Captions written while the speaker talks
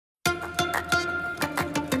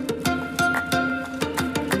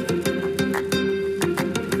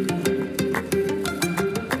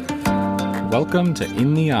Welcome to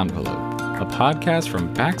In the Envelope, a podcast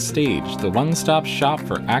from Backstage, the one-stop shop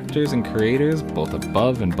for actors and creators both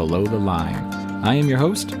above and below the line. I am your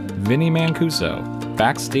host, Vinny Mancuso,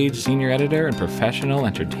 Backstage senior editor and professional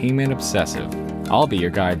entertainment obsessive. I'll be your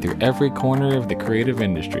guide through every corner of the creative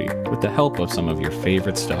industry with the help of some of your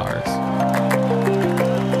favorite stars.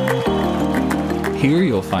 Here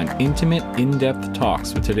you'll find intimate, in-depth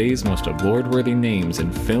talks with today's most award-worthy names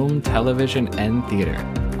in film, television, and theater.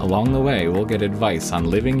 Along the way, we'll get advice on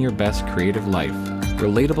living your best creative life,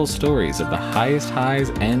 relatable stories of the highest highs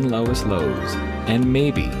and lowest lows, and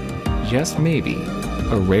maybe, just maybe,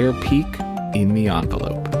 a rare peek in the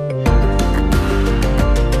envelope.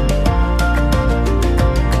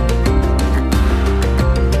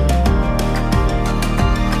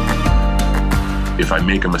 If I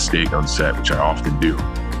make a mistake on set, which I often do,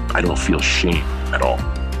 I don't feel shame at all.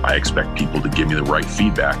 I expect people to give me the right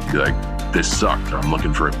feedback and be like, this sucked, I'm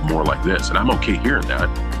looking for it more like this. And I'm okay hearing that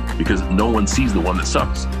because no one sees the one that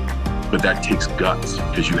sucks. But that takes guts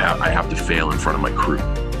because I have to fail in front of my crew.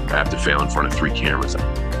 I have to fail in front of 3 cameras.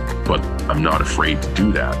 But I'm not afraid to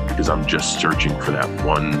do that because I'm just searching for that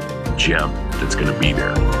one gem that's gonna be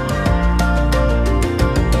there.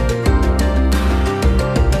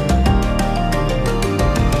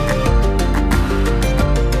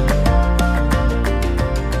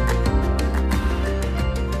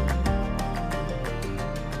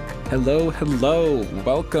 Hello,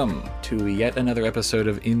 welcome to yet another episode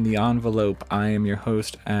of In the Envelope. I am your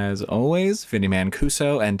host, as always, Vinny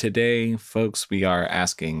Mancuso, and today, folks, we are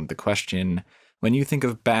asking the question, when you think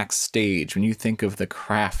of Backstage, when you think of the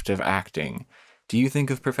craft of acting, do you think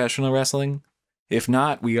of professional wrestling? If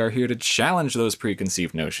not, we are here to challenge those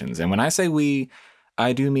preconceived notions, and when I say we,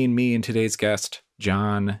 I do mean me and today's guest,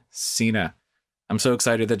 John Cena. I'm so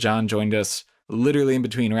excited that John joined us literally in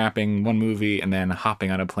between wrapping one movie and then hopping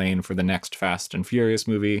on a plane for the next Fast and Furious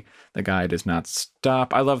movie. The guy does not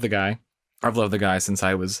stop. I love the guy. I've loved the guy since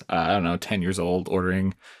I was, 10 years old,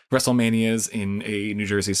 ordering WrestleManias in a New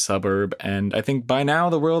Jersey suburb. And I think by now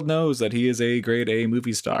the world knows that he is a grade A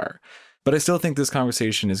movie star. But I still think this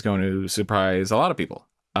conversation is going to surprise a lot of people.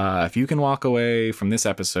 If you can walk away from this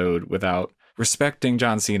episode without respecting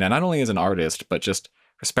John Cena, not only as an artist, but just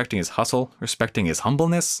respecting his hustle, respecting his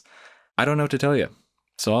humbleness, I don't know what to tell you,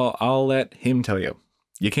 so I'll let him tell you.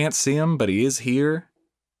 You can't see him, but he is here,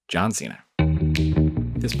 John Cena.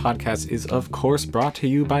 This podcast is, of course, brought to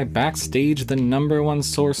you by Backstage, the #1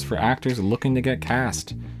 source for actors looking to get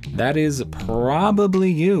cast. That is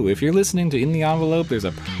probably you. If you're listening to In the Envelope, there's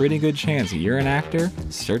a pretty good chance you're an actor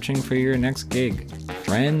searching for your next gig.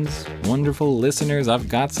 Friends, wonderful listeners, I've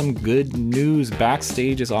got some good news.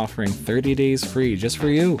 Backstage is offering 30 days free just for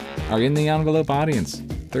you, our In the Envelope audience.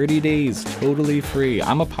 30 days, totally free.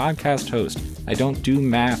 I'm a podcast host. I don't do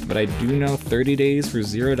math, but I do know 30 days for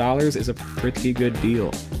 $0 is a pretty good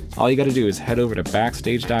deal. All you gotta do is head over to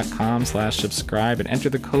backstage.com/subscribe and enter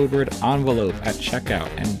the code word envelope at checkout,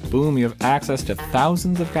 and boom, you have access to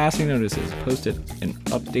thousands of casting notices posted and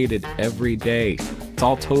updated every day. It's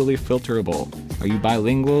all totally filterable. Are you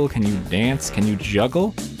bilingual? Can you dance? Can you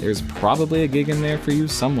juggle? There's probably a gig in there for you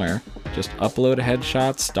somewhere. Just upload a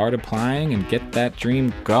headshot, start applying, and get that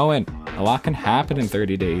dream going. A lot can happen in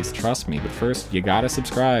 30 days, trust me, but first, you gotta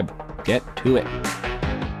subscribe. Get to it.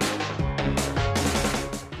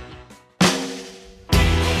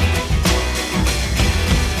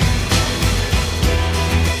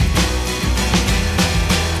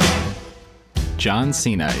 John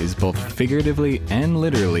Cena is both figuratively and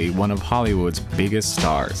literally one of Hollywood's biggest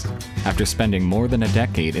stars. After spending more than a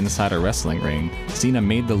decade inside a wrestling ring, Cena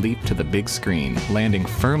made the leap to the big screen, landing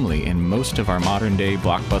firmly in most of our modern-day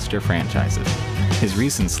blockbuster franchises. His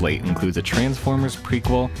recent slate includes a Transformers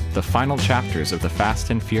prequel, the final chapters of the Fast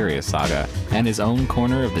and Furious saga, and his own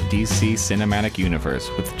corner of the DC cinematic universe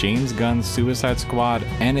with James Gunn's Suicide Squad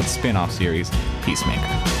and its spin-off series, Peacemaker.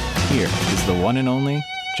 Here is the one and only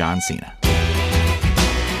John Cena.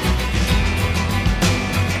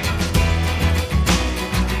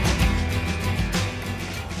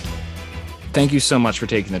 Thank you so much for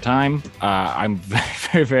taking the time. I'm very,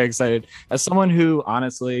 very, very excited. As someone who,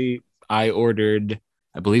 honestly, I ordered,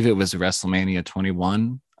 I believe it was WrestleMania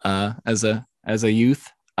 21 as a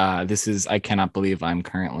youth. I cannot believe I'm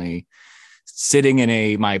currently sitting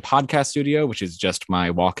in my podcast studio, which is just my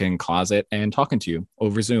walk-in closet, and talking to you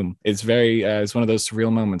over Zoom. It's it's one of those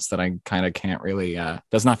surreal moments that I kind of can't really,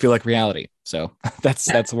 does not feel like reality. So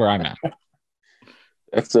that's where I'm at.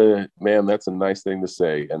 That's a nice thing to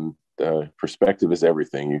say. And perspective is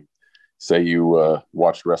everything. You say you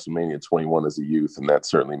watched WrestleMania 21 as a youth, and that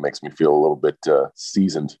certainly makes me feel a little bit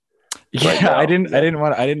seasoned. right now. I didn't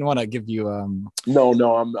want to give you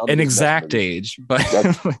No, I'm an just exact age, but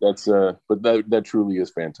that truly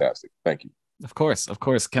is fantastic. Thank you. of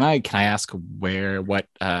course. Can I ask what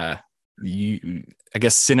you, I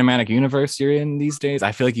guess, cinematic universe you're in these days?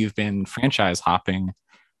 I feel like you've been franchise hopping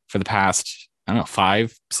for the past, I don't know,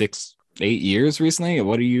 5, 6, 8 years recently.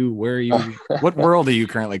 Where are you, what world are you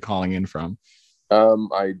currently calling in from?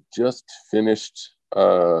 I just finished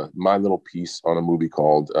my little piece on a movie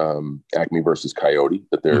called Acme versus Coyote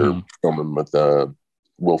that they're filming with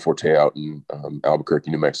Will Forte out in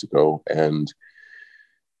Albuquerque, New Mexico. And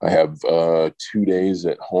I have 2 days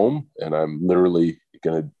at home, and I'm literally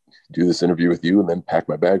going to do this interview with you and then pack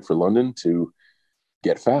my bag for London to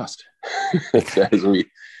get fast.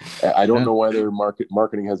 I don't know why their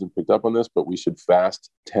marketing hasn't picked up on this, but we should fast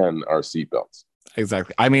 10 our seatbelts.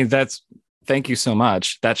 Exactly. I mean, thank you so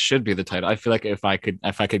much. That should be the title. I feel like if I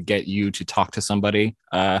could get you to talk to somebody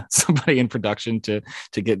in production to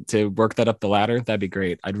get to work that up the ladder, that'd be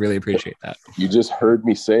great. I'd really appreciate that. You just heard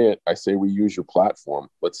me say it. I say we use your platform.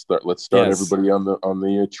 Let's start yes. Everybody on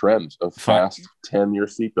the trend of fast 10 your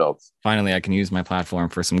seatbelts. Finally, I can use my platform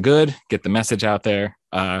for some good, get the message out there,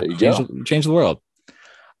 change the world.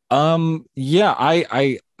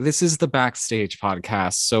 This is the Backstage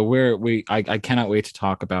podcast, so I cannot wait to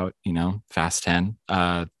talk about, Fast 10,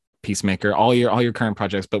 Peacemaker, all your current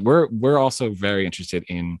projects, but we're also very interested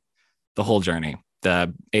in the whole journey,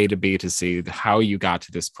 the A to B to C, how you got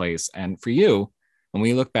to this place. And for you, when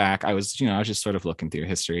we look back, I was just sort of looking through your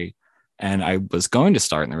history, and I was going to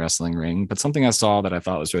start in the wrestling ring, but something I saw that I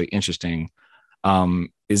thought was really interesting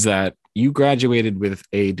is that you graduated with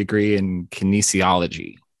a degree in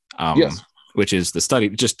kinesiology. Yes. Which is the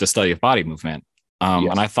study of body movement.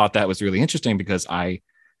 Yes. And I thought that was really interesting because I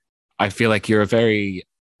feel like you're a very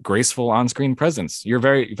graceful on-screen presence. You're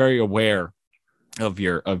very, very aware of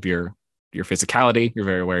your physicality. You're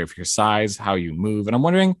very aware of your size, how you move. And I'm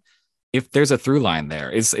wondering if there's a through line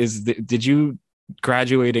there. Did you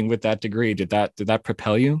graduating with that degree, did that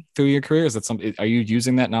propel you through your career? Is that something, are you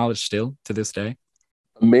using that knowledge still to this day?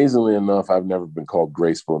 Amazingly enough, I've never been called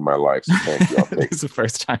graceful in my life. So thank you. It's the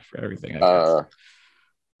first time for everything.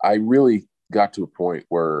 I really got to a point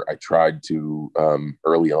where I tried to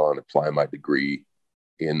early on apply my degree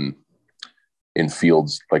in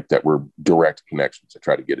fields like that were direct connections. I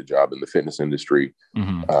tried to get a job in the fitness industry,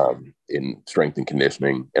 in strength and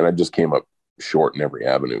conditioning, and I just came up short in every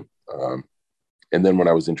avenue. And then when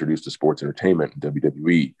I was introduced to sports entertainment and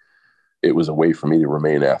WWE, it was a way for me to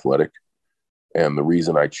remain athletic. And the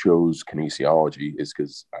reason I chose kinesiology is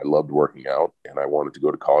because I loved working out and I wanted to go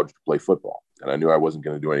to college to play football. And I knew I wasn't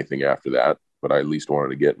going to do anything after that, but I at least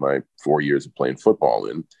wanted to get my 4 years of playing football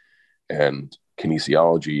in. And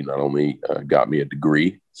kinesiology not only got me a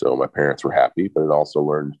degree, so my parents were happy, but I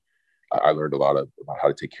learned a lot about how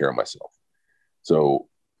to take care of myself. So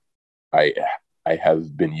I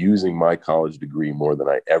have been using my college degree more than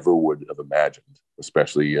I ever would have imagined,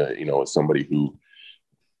 especially, as somebody who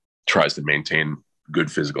tries to maintain good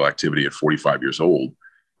physical activity at 45 years old,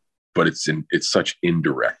 but it's such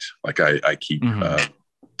indirect. Like I keep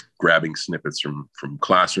grabbing snippets from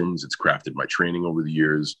classrooms. It's crafted my training over the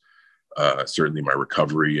years, certainly my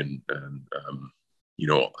recovery and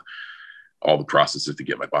all the processes to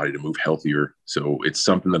get my body to move healthier. So it's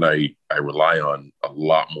something that I rely on a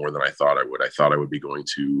lot more than I thought I would. I thought I would be going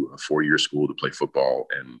to a 4-year school to play football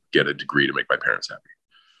and get a degree to make my parents happy.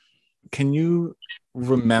 Can you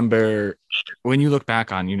remember when you look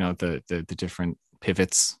back on, the different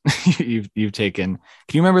pivots you've taken,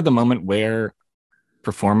 can you remember the moment where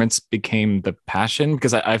performance became the passion?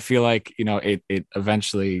 Because I feel like, it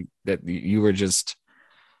eventually that you were just,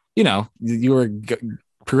 you were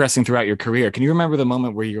progressing throughout your career. Can you remember the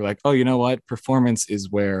moment where you're like, oh, you know what? Performance is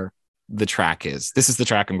where the track is. This is the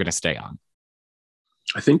track I'm going to stay on.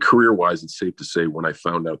 I think career-wise, it's safe to say when I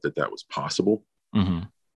found out that was possible,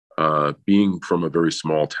 being from a very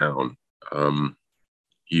small town,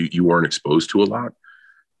 you weren't exposed to a lot.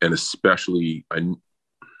 And especially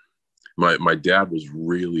my dad was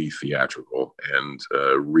really theatrical and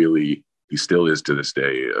really, he still is to this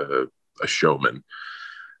day, a showman.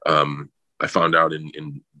 I found out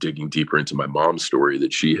in digging deeper into my mom's story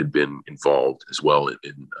that she had been involved as well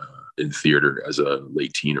in theater as a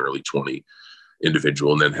late teen, early 20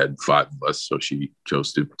 individual, and then had 5 of us. So she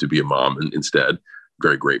chose to be a mom instead.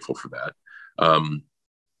 Very grateful for that.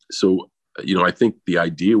 So, I think the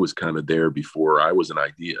idea was kind of there before I was an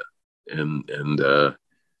idea. And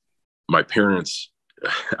my parents,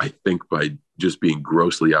 I think by just being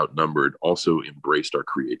grossly outnumbered, also embraced our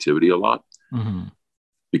creativity a lot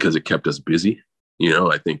because it kept us busy.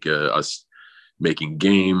 I think us making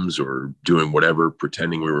games or doing whatever,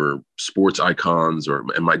 pretending we were sports icons.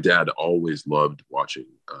 And my dad always loved watching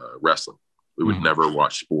wrestling. We would never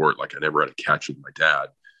watch sport. Like I never had a catch with my dad,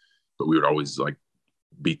 but we would always like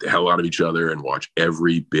beat the hell out of each other and watch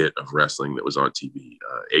every bit of wrestling that was on TV.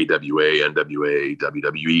 AWA, NWA,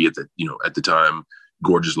 WWE at the time,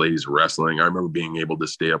 Gorgeous Ladies of Wrestling. I remember being able to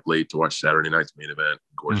stay up late to watch Saturday night's Main Event,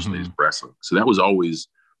 Gorgeous Ladies of Wrestling. So that was always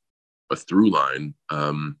a through line.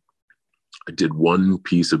 I did one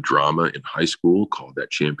piece of drama in high school called That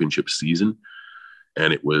Championship Season,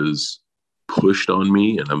 and it was pushed on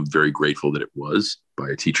me, and I'm very grateful that it was, by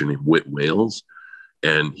a teacher named Whit Wales.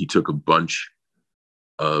 And he took a bunch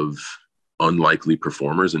of unlikely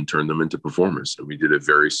performers and turned them into performers. And we did a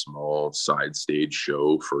very small side stage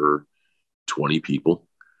show for 20 people.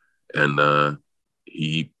 And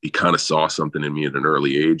he kind of saw something in me at an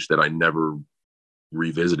early age that I never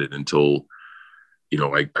revisited until,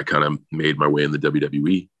 I kind of made my way in the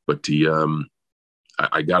WWE. But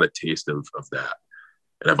I got a taste of that.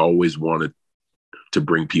 And I've always wanted to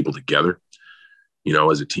bring people together.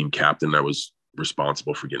 As a team captain, I was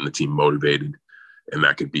responsible for getting the team motivated. And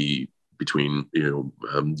that could be between,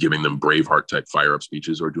 giving them Braveheart type fire up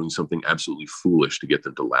speeches or doing something absolutely foolish to get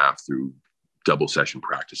them to laugh through double session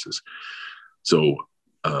practices. So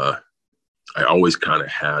I always kind of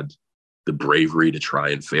had the bravery to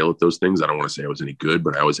try and fail at those things. I don't want to say I was any good,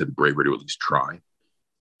 but I always had the bravery to at least try.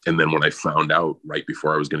 And then when I found out right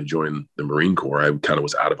before I was going to join the Marine Corps, I kind of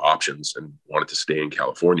was out of options and wanted to stay in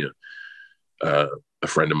California. A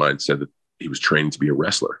friend of mine said that he was training to be a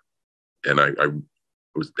wrestler. And I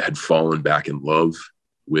had fallen back in love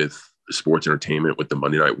with sports entertainment, with the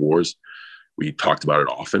Monday Night Wars. We talked about it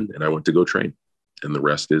often, and I went to go train. And the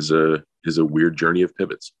rest is a weird journey of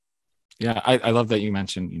pivots. Yeah, I love that you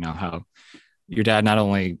mentioned, how your dad not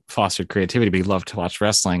only fostered creativity, but he loved to watch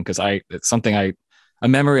wrestling. Because it's something a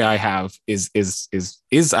memory I have is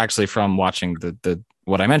actually from watching the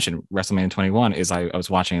what I mentioned, WrestleMania 21. Is I was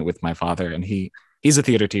watching it with my father, and he's a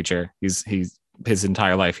theater teacher. He's his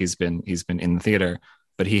entire life he's been in the theater,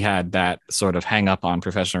 but he had that sort of hang up on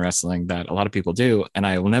professional wrestling that a lot of people do. And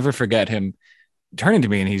I will never forget him turning to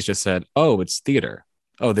me, and he's just said, "Oh, it's theater.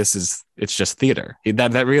 Oh, it's just theater."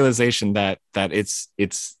 That realization that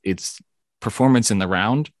it's performance in the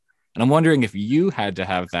round. And I'm wondering if you had to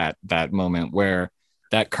have that moment where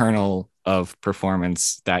that kernel of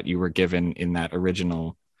performance that you were given in that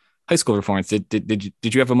original high school performance, did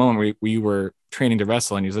you have a moment where you were training to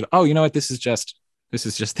wrestle and you said, "Oh, you know what, this is just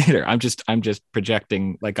theater. I'm just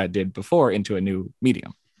projecting like I did before into a new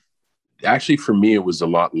medium"? Actually, for me, it was a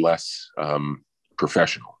lot less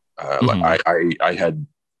professional. Like I had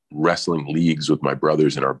wrestling leagues with my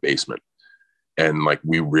brothers in our basement, and like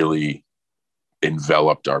we really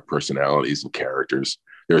enveloped our personalities and characters.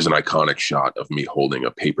 There's an iconic shot of me holding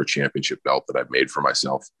a paper championship belt that I've made for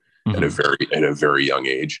myself at a very young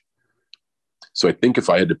age. So I think if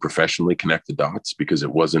I had to professionally connect the dots, because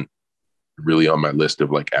it wasn't really on my list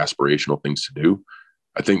of like aspirational things to do,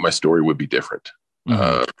 I think my story would be different.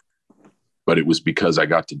 But it was because I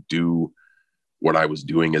got to do what I was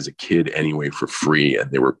doing as a kid anyway for free, and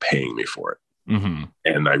they were paying me for it.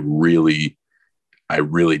 And I really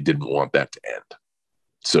didn't want that to end.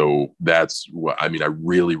 So that's what, I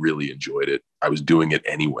really, really enjoyed it. I was doing it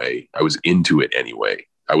anyway. I was into it anyway.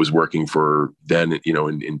 I was working for then,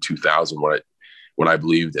 in 2000, what I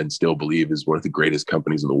believed and still believe is one of the greatest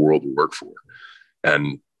companies in the world to work for.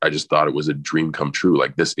 And I just thought it was a dream come true.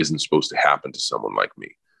 Like, this isn't supposed to happen to someone like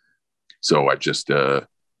me. So I just,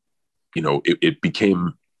 it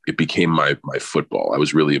became my football. I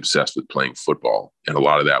was really obsessed with playing football. And a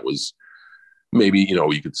lot of that was maybe,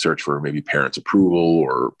 you could search for maybe parents' approval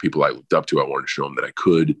or people I looked up to. I wanted to show them that I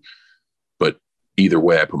could. But either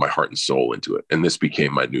way, I put my heart and soul into it. And this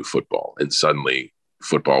became my new football. And suddenly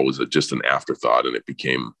football was just an afterthought, and it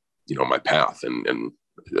became, my path and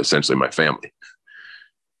essentially my family.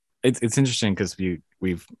 It's interesting because you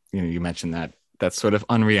mentioned that sort of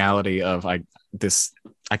unreality of I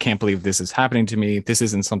can't believe this is happening to me. This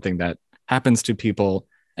isn't something that happens to people.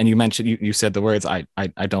 And you mentioned, you said the words, I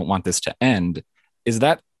don't want this to end. Is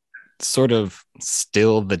that sort of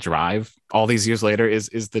still the drive all these years later?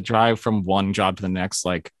 Is the drive from one job to the next,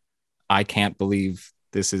 like, I can't believe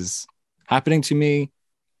this is happening to me,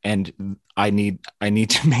 and I need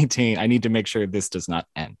to make sure this does not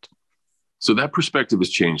end? So that perspective has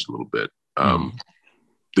changed a little bit.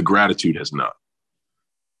 The gratitude has not.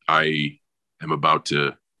 I am about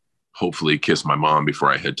to hopefully kiss my mom before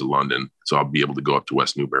I head to London. So I'll be able to go up to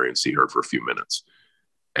West Newbury and see her for a few minutes.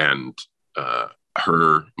 And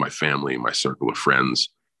her, my family, my circle of friends,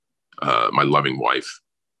 my loving wife,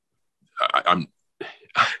 I'm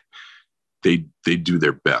they do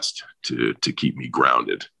their best to keep me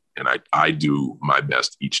grounded. And I do my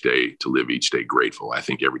best each day to live each day grateful. I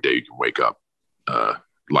think every day you can wake up,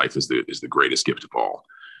 life is the greatest gift of all.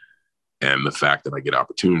 And the fact that I get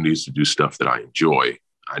opportunities to do stuff that I enjoy,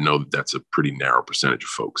 I know that that's a pretty narrow percentage of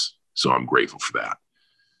folks. So I'm grateful for that.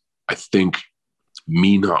 I think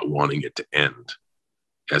me not wanting it to end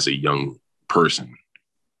as a young person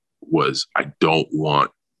was, I don't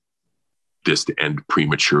want this to end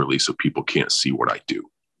prematurely so people can't see what I do.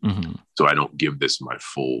 Mm-hmm. So I don't give this my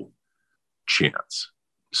full chance.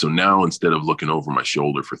 So now, instead of looking over my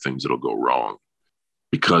shoulder for things that'll go wrong,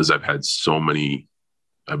 because I've had so many,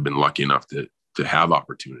 I've been lucky enough to have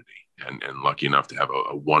opportunity and lucky enough to have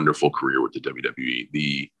a wonderful career with the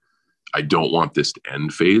WWE. I don't want this to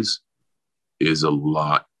end phase is a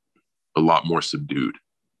lot more subdued.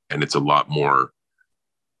 And it's a lot more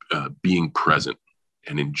being present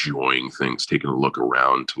and enjoying things, taking a look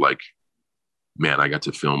around to like, man, I got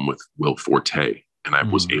to film with Will Forte and I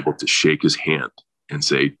was able to shake his hand and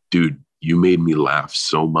say, dude, you made me laugh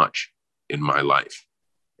so much in my life.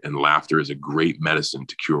 And laughter is a great medicine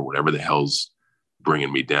to cure whatever the hell's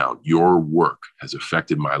bringing me down. Your work has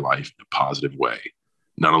affected my life in a positive way.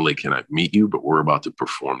 Not only can I meet you, but we're about to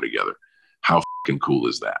perform together. How fucking cool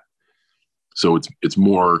is that? So it's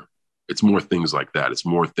more things like that. It's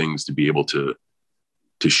more things to be able to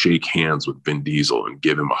shake hands with Vin Diesel and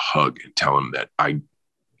give him a hug and tell him that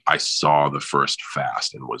I saw the first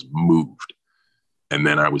Fast and was moved. And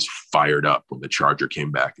then I was fired up when the Charger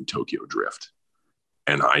came back in Tokyo Drift.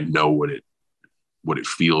 And I know what it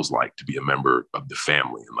feels like to be a member of the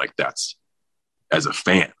family. And like, that's as a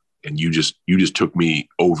fan. And you just took me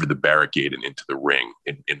over the barricade and into the ring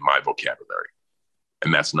in my vocabulary.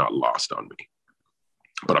 And that's not lost on me.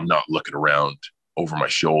 But I'm not looking around over my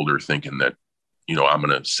shoulder thinking that, you know, I'm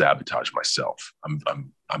going to sabotage myself.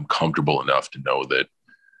 I'm comfortable enough to know that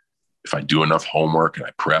if I do enough homework and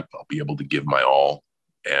I prep, I'll be able to give my all.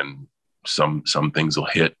 And some things will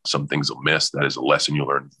hit, some things will miss. That is a lesson you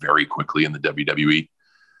learn very quickly in the WWE.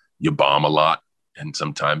 You bomb a lot, and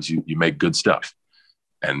sometimes you make good stuff.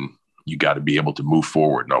 And you got to be able to move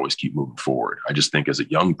forward and always keep moving forward. I just think as a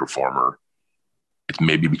young performer, it's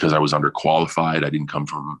maybe because I was underqualified. I didn't come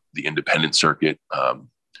from the independent circuit.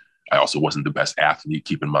 I also wasn't the best athlete.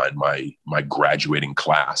 Keep in mind, my graduating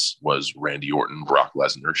class was Randy Orton, Brock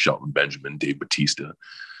Lesnar, Shelton Benjamin, Dave Bautista.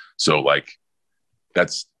 So like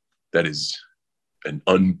that is an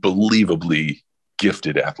unbelievably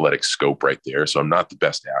gifted athletic scope right there. So I'm not the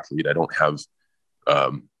best athlete. I don't have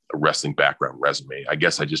a wrestling background resume. I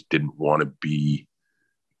guess I just didn't want to be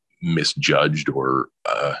misjudged, or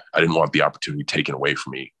I didn't want the opportunity taken away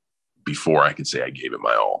from me before I could say I gave it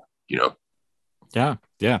my all, you know? Yeah,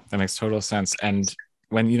 that makes total sense. And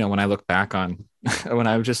when I look back on when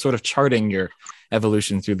I was just sort of charting your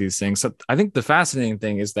evolution through these things, so I think the fascinating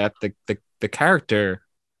thing is that the character,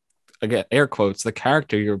 again, air quotes, the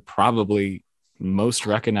character you're probably most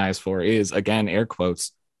recognized for is, again, air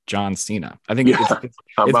quotes, John Cena. I think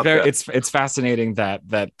it's fascinating that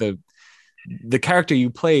the character you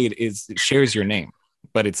played shares your name,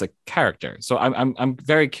 but it's a character. So I'm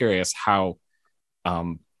very curious how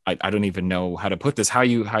I don't even know how to put this, how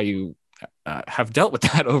you have dealt with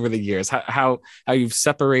that over the years, how you've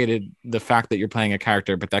separated the fact that you're playing a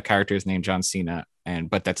character, but that character is named John Cena,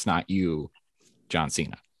 but that's not you, John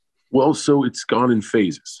Cena. Well, so it's gone in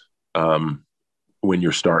phases. When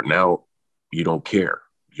you're starting out, you don't care.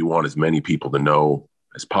 You want as many people to know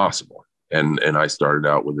as possible. And I started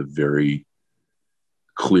out with a very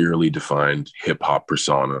clearly defined hip hop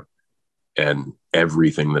persona, and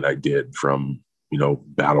everything that I did, from, you know,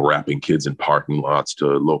 battle rapping kids in parking lots to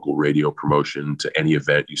local radio promotion to any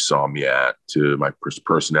event you saw me at, to my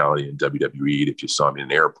personality in WWE. If you saw me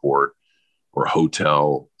in an airport or a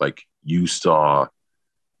hotel, like, you saw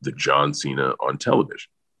the John Cena on television.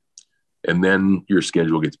 And then your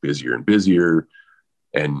schedule gets busier and busier,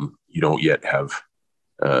 and you don't yet have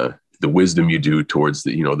the wisdom you do towards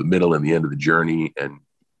the middle and the end of the journey. And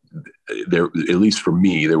there, at least for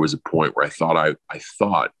me, there was a point where I thought I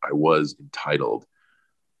was entitled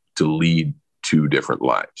to lead two different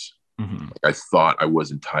lives. Mm-hmm. I thought I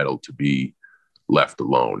was entitled to be left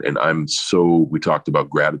alone. And we talked about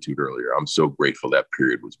gratitude earlier. I'm so grateful that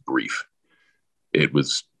period was brief. It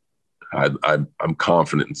was, I'm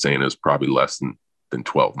confident in saying it was probably less than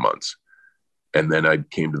 12 months. And then I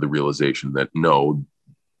came to the realization that, no,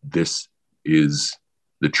 this is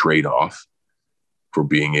the trade-off for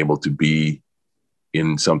being able to be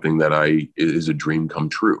in something that is a dream come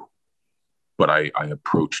true. But I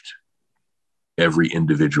approached every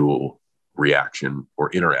individual reaction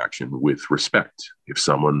or interaction with respect. If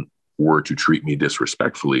someone were to treat me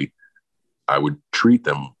disrespectfully, I would treat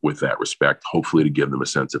them with that respect, hopefully to give them a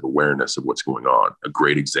sense of awareness of what's going on. A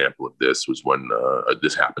great example of this was when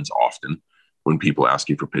this happens often when people ask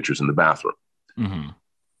you for pictures in the bathroom. Mm-hmm.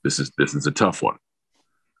 This is a tough one.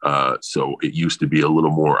 So it used to be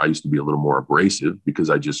I used to be a little more abrasive because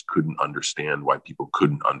I just couldn't understand why people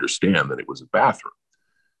couldn't understand that it was a bathroom.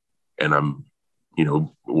 And I'm,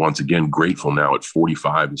 once again, grateful now at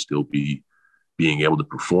 45 to still being able to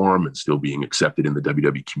perform and still being accepted in the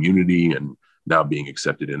WWE community, and now being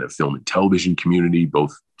accepted in a film and television community,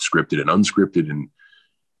 both scripted and unscripted. And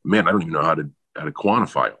man, I don't even know how to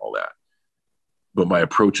quantify all that. But my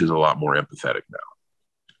approach is a lot more empathetic now.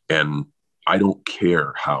 And I don't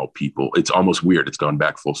care how people, it's almost weird. It's gone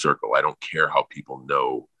back full circle. I don't care how people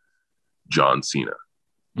know John Cena.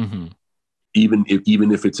 Mm-hmm. Even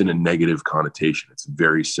if it's in a negative connotation, it's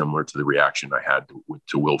very similar to the reaction I had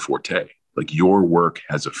to Will Forte. Like, your work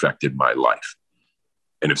has affected my life.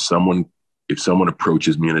 And if someone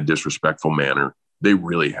approaches me in a disrespectful manner, they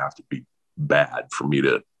really have to be bad for me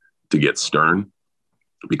to get stern,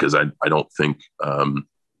 because I don't think,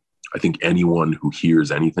 I think anyone who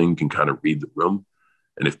hears anything can kind of read the room.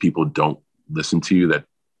 And if people don't listen to you, that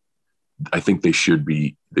I think they should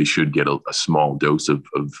get a small dose of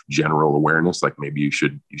general awareness. Like, maybe you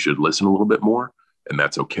should listen a little bit more, and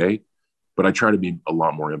that's okay. But I try to be a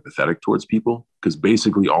lot more empathetic towards people, because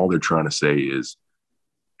basically all they're trying to say is,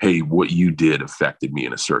 hey, what you did affected me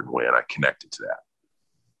in a certain way, and I connected to that.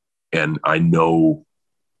 And I know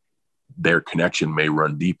their connection may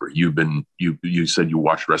run deeper. You said you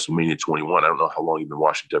watched WrestleMania 21. I don't know how long you've been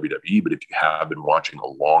watching WWE, but if you have been watching a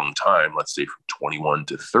long time, let's say from 21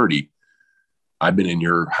 to 30, I've been in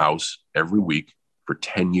your house every week for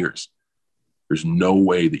 10 years. There's no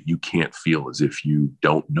way that you can't feel as if you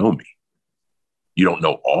don't know me. You don't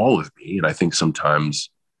know all of me. And I think sometimes,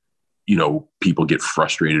 people get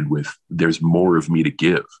frustrated with, there's more of me to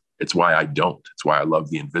give. It's why I don't. It's why I love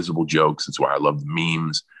the invisible jokes. It's why I love the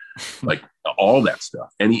memes, like all that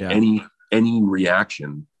stuff. Any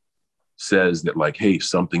reaction says that, like, hey,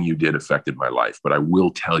 something you did affected my life. But I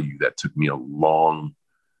will tell you that took me a long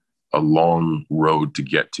road to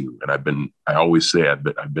get to. And I always say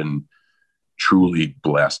I've been truly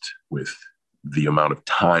blessed with the amount of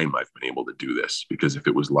time I've been able to do this. Because if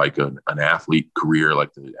it was like an athlete career,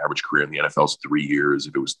 like the average career in the NFL is 3 years,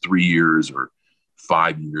 if it was 3 years or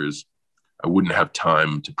 5 years, I wouldn't have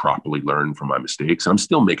time to properly learn from my mistakes. I'm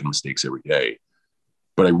still making mistakes every day,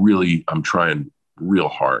 but I'm trying real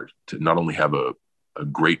hard to not only have a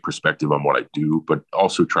great perspective on what I do, but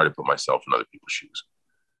also try to put myself in other people's shoes.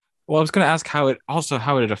 Well, I was going to ask how it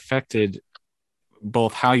affected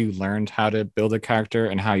both how you learned how to build a character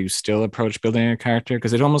and how you still approach building a character.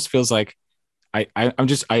 Because it almost feels like I'm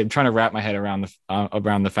trying to wrap my head around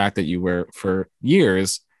the fact that you were for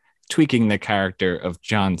years tweaking the character of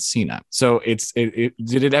John Cena. So did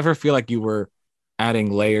it ever feel like you were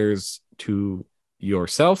adding layers to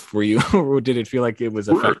yourself? Or did it feel like it was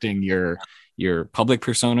affecting your public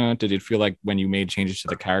persona? Did it feel like when you made changes to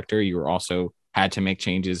the character, you were also had to make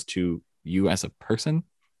changes to you as a person?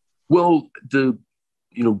 Well,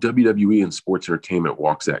 WWE and sports entertainment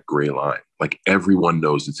walks that gray line. Like, everyone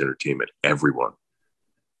knows it's entertainment, everyone,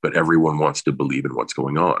 but everyone wants to believe in what's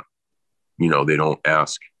going on. They don't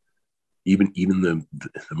ask, even the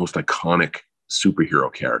most iconic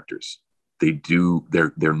superhero characters,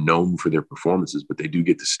 they're known for their performances, but they do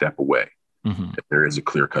get to step away. Mm-hmm. There is a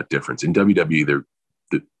clear-cut difference. In WWE,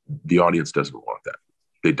 the audience doesn't want that.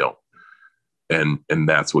 They don't. And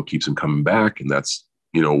that's what keeps them coming back. And that's,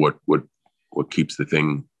 what keeps the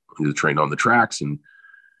train on the tracks. And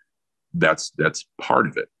that's part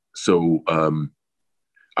of it. So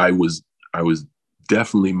I was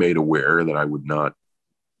definitely made aware that I would not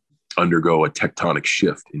undergo a tectonic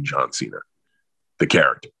shift in John Cena, the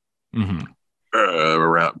character. Mm-hmm.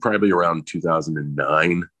 Around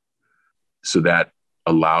 2009. So that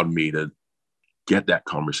allowed me to get that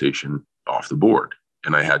conversation off the board.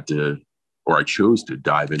 And I chose to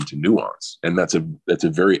dive into nuance. And that's a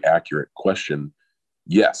very accurate question.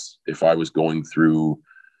 Yes, if I was going through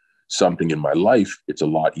something in my life, it's a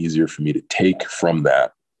lot easier for me to take from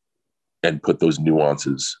that and put those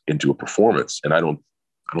nuances into a performance. And I don't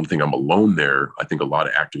think I'm alone there. I think a lot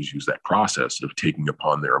of actors use that process of taking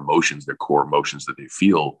upon their emotions, their core emotions that they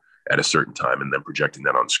feel at a certain time, and then projecting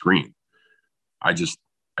that on screen. I just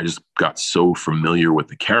got so familiar with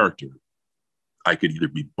the character. I could either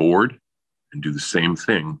be bored and do the same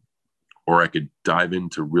thing, or I could dive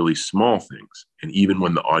into really small things. And even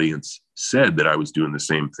when the audience said that I was doing the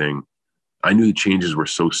same thing, I knew the changes were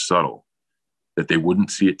so subtle that they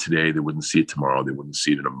wouldn't see it today, they wouldn't see it tomorrow, they wouldn't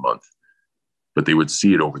see it in a month, but they would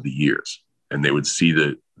see it over the years, and they would see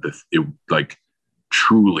it like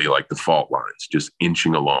truly like the fault lines, just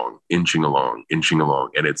inching along, inching along, inching along.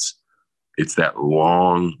 And it's that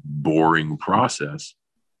long, boring process,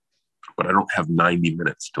 but I don't have 90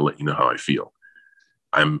 minutes to let you know how I feel.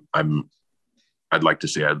 I'd like to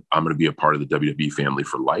say I'm going to be a part of the WWE family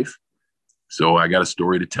for life. So I got a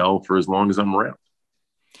story to tell for as long as I'm around.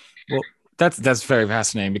 Well, that's very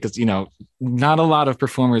fascinating because, not a lot of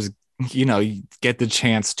performers, get the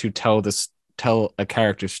chance to tell a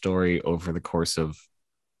character story over the course of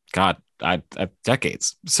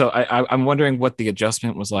decades. So I'm wondering what the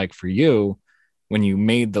adjustment was like for you when you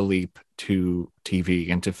made the leap to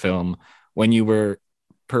TV and to film, when you were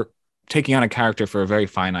taking on a character for a very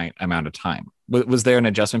finite amount of time. Was there an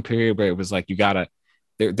adjustment period where it was like,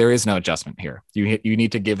 there is no adjustment here. You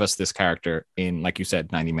need to give us this character in, like you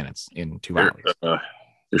said, 90 minutes, in 2 hours.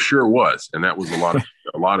 There sure was. And that was a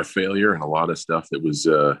lot of failure and a lot of stuff that was,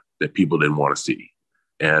 that people didn't want to see.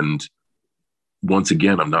 And once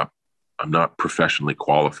again, I'm not professionally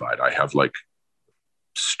qualified. I have like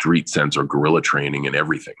street sense or guerrilla training and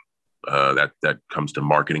everything. That comes to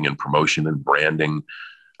marketing and promotion and branding,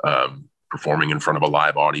 performing in front of a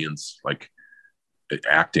live audience, like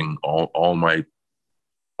acting. All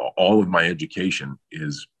of my education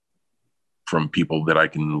is from people that I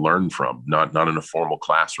can learn from, not in a formal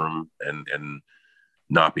classroom, and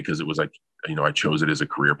not because it was like, I chose it as a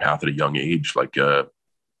career path at a young age. Like, I've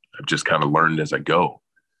just kind of learned as I go.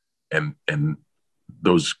 And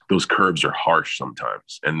those curves are harsh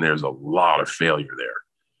sometimes, and there's a lot of failure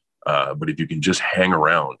there. But if you can just hang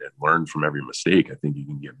around and learn from every mistake, I think you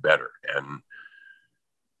can get better. And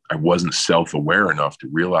I wasn't self-aware enough to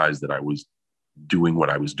realize that I was doing what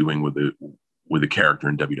I was doing with a character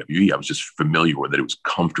in WWE. I was just familiar with it. It was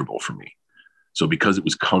comfortable for me. So because it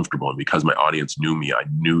was comfortable and because my audience knew me, I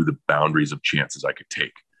knew the boundaries of chances I could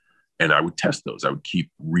take. And I would test those. I would keep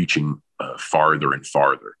reaching farther and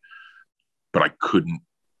farther. But I couldn't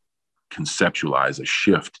conceptualize a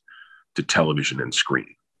shift to television and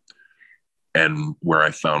screen. And where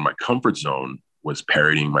I found my comfort zone was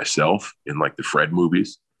parodying myself in like the Fred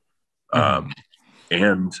movies, and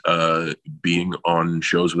being on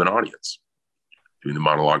shows with an audience, doing the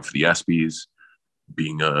monologue for the ESPYs,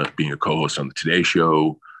 being a co-host on the Today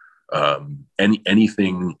Show,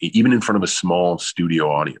 anything, even in front of a small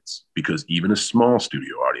studio audience, because even a small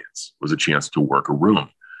studio audience was a chance to work a room.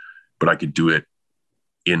 But I could do it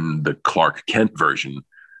in the Clark Kent version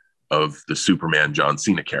of the Superman John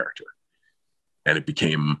Cena character. And it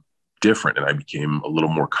became different, and I became a little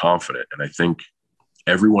more confident. And I think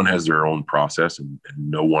everyone has their own process, and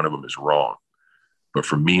no one of them is wrong. But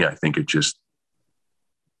for me, I think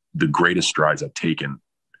the greatest strides I've taken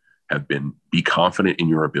have been: be confident in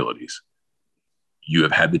your abilities. You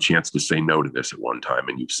have had the chance to say no to this at one time,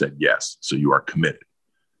 and you've said yes. So you are committed.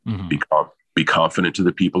 Mm-hmm. Be confident to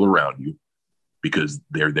the people around you, because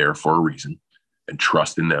they're there for a reason, and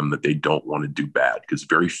trust in them that they don't want to do bad, because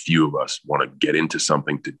very few of us want to get into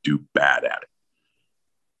something to do bad at it.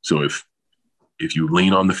 So if you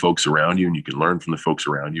lean on the folks around you and you can learn from the folks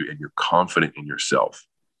around you and you're confident in yourself,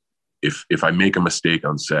 if I make a mistake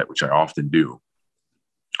on set, which I often do,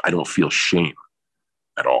 I don't feel shame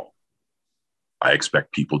at all. I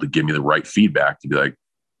expect people to give me the right feedback, to be like,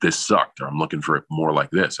 this sucked, or I'm looking for it more like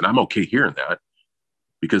this. And I'm okay hearing that,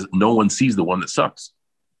 because no one sees the one that sucks.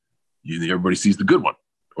 Everybody sees the good one,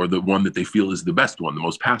 or the one that they feel is the best one, the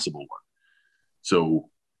most passable one. So,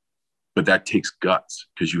 but that takes guts,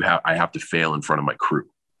 because I have to fail in front of my crew.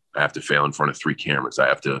 I have to fail in front of 3 cameras. I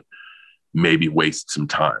have to maybe waste some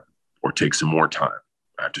time or take some more time.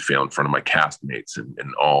 I have to fail in front of my castmates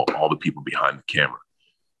and all the people behind the camera.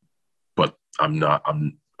 But I'm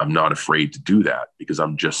not afraid to do that, because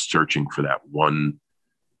I'm just searching for that one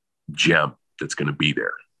gem that's going to be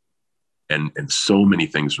there. And so many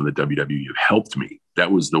things from the WWE have helped me.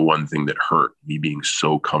 That was the one thing that hurt me, being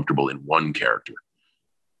so comfortable in one character.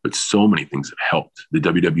 But so many things have helped. The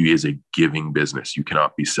WWE is a giving business. You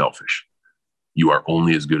cannot be selfish. You are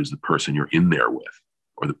only as good as the person you're in there with,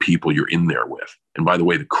 or the people you're in there with. And by the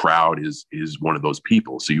way, the crowd is one of those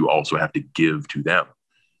people. So you also have to give to them.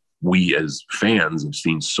 We as fans have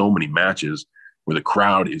seen so many matches where the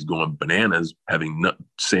crowd is going bananas,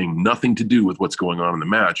 saying nothing to do with what's going on in the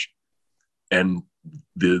match. And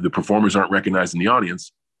the performers aren't recognizing the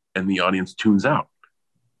audience, and the audience tunes out.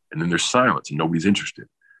 And then there's silence and nobody's interested.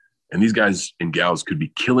 And these guys and gals could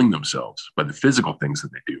be killing themselves by the physical things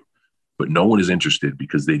that they do, but no one is interested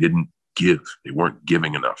because they didn't give. They weren't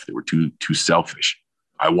giving enough. They were too selfish.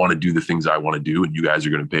 I want to do the things I want to do, and you guys are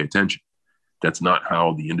going to pay attention. That's not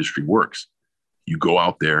how the industry works. You go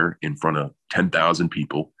out there in front of 10,000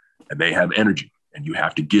 people and they have energy and you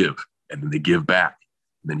have to give, and then they give back,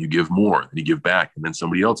 and then you give more, and you give back, and then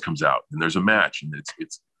somebody else comes out and there's a match, and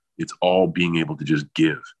it's all being able to just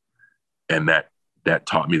give. And that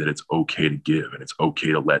taught me that it's okay to give, and it's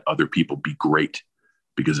okay to let other people be great,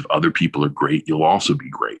 because if other people are great, you'll also be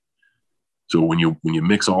great. So when you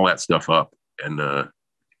mix all that stuff up and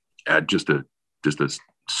add just a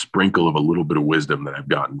sprinkle of a little bit of wisdom that I've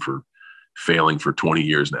gotten for failing for 20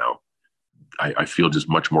 years now, I feel just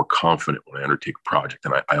much more confident when I undertake a project.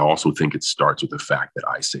 And I also think it starts with the fact that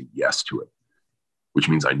I say yes to it, which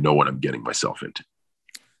means I know what I'm getting myself into.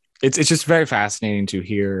 It's just very fascinating to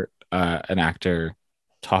hear an actor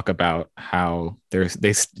talk about how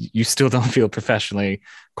you still don't feel professionally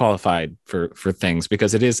qualified for things,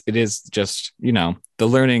 because it is just, the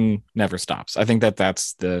learning never stops. I think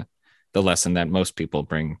that's the lesson that most people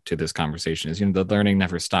bring to this conversation is, the learning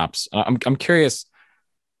never stops. I'm curious,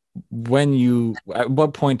 at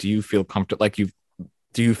what point do you feel comfortable?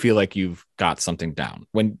 Do you feel like you've got something down,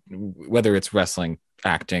 whether it's wrestling,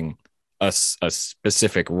 acting, a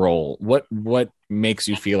specific role? What makes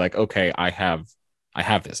you feel like, okay, I have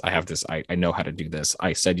this, I know how to do this.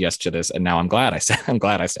 I said yes to this, and now I'm glad I said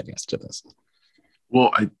yes to this.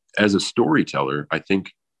 Well, as a storyteller, I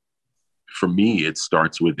think for me, it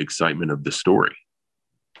starts with excitement of the story.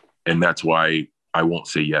 And that's why I won't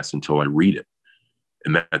say yes until I read it.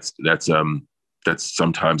 And that's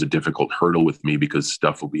sometimes a difficult hurdle with me, because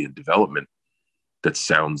stuff will be in development that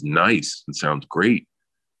sounds nice and sounds great,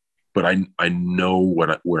 but I know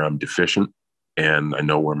where I'm deficient, and I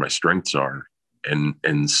know where my strengths are,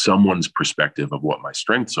 and someone's perspective of what my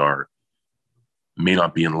strengths are may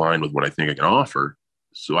not be in line with what I think I can offer.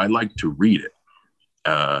 So I like to read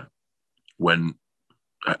it. When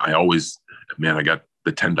I always, I got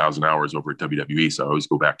the 10,000 hours over at WWE. So I always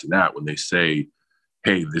go back to that when they say,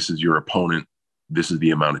 hey, this is your opponent, this is the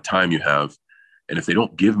amount of time you have. And if they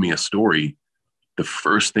don't give me a story, the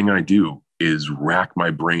first thing I do is rack my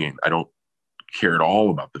brain. I don't care at all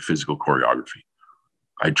about the physical choreography.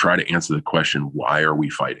 I try to answer the question, why are we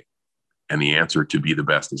fighting? And the answer, to be the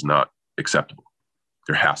best, is not acceptable.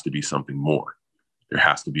 There has to be something more. There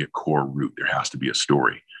has to be a core root. There has to be a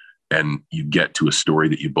story. And you get to a story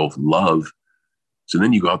that you both love. So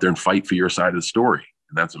then you go out there and fight for your side of the story.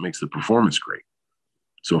 And that's what makes the performance great.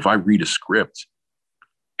 So if I read a script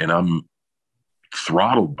and I'm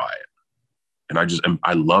throttled by it, and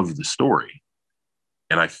I love the story,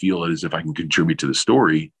 and I feel as if I can contribute to the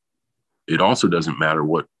story, it also doesn't matter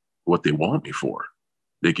what they want me for.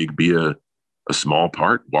 They could be a small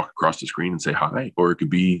part, walk across the screen and say hi, or it could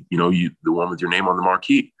be, the one with your name on the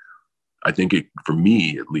marquee. I think for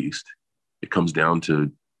me, at least, it comes down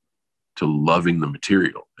to loving the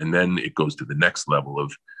material. And then it goes to the next level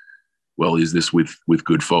of, well, is this with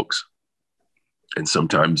good folks? And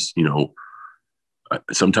sometimes,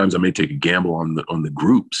 sometimes I may take a gamble on the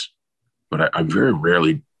groups, but I very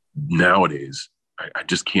rarely nowadays, I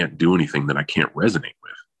just can't do anything that I can't resonate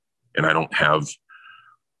with. And I don't have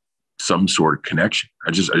some sort of connection.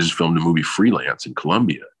 I just filmed a movie Freelance in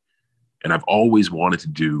Colombia, and I've always wanted to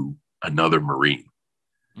do another Marine,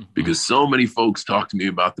 because so many folks talk to me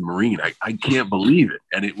about the Marine. I can't believe it.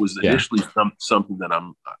 And it was initially something that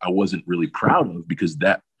I wasn't really proud of, because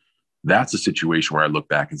that's a situation where I look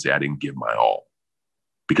back and say I didn't give my all,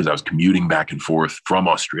 because I was commuting back and forth from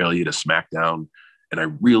Australia to SmackDown. And I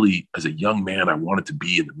really, as a young man, I wanted to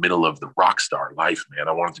be in the middle of the rock star life, man.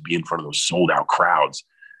 I wanted to be in front of those sold out crowds.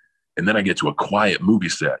 And then I get to a quiet movie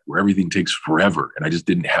set where everything takes forever. And I just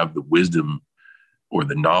didn't have the wisdom or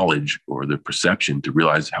the knowledge or the perception to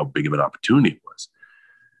realize how big of an opportunity it was.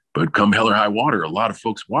 But come hell or high water, a lot of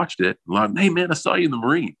folks watched it. Hey man, I saw you in the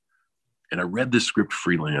Marine. And I read this script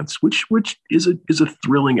Freelance, which is a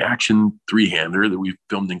thrilling action 3-hander that we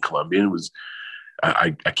filmed in Colombia. It was,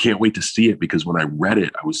 I can't wait to see it, because when I read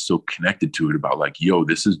it, I was so connected to it about like, yo,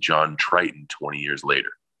 this is John Triton 20 years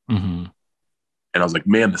later. Mm-hmm. And I was like,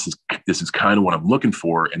 man, this is kind of what I'm looking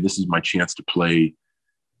for. And this is my chance to play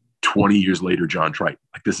 20 years later John Triton.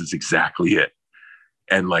 Like, this is exactly it.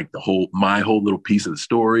 And like my whole little piece of the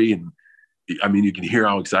story. And I mean, you can hear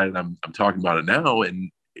how excited I'm talking about it now.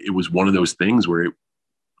 And it was one of those things where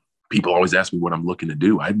people always ask me what I'm looking to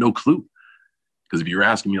do. I had no clue. Because if you're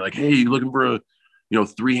asking me like, hey, you looking for a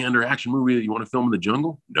 3-hander action movie that you want to film in the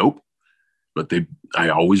jungle? Nope. But I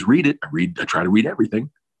always read it. I try to read everything.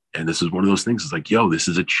 And this is one of those things. It's like, yo, this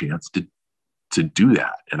is a chance to do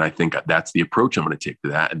that. And I think that's the approach I'm going to take to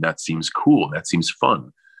that. And that seems cool. That seems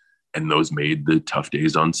fun. And those made the tough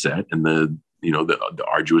days on set and the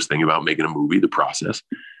arduous thing about making a movie, the process,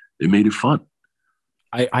 it made it fun.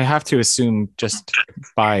 I have to assume just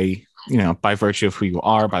by, by virtue of who you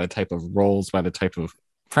are, by the type of roles, by the type of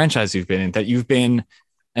franchise you've been in, that you've been,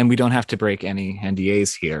 and we don't have to break any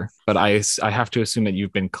NDAs here, but I have to assume that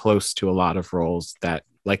you've been close to a lot of roles that,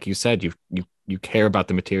 like you said, you care about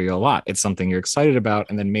the material a lot. It's something you're excited about,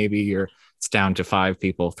 and then maybe it's down to 5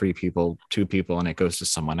 people, 3 people, 2 people, and it goes to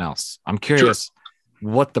someone else. I'm curious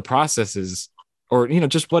what the process is, or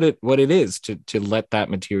just what it is to let that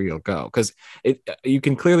material go, because you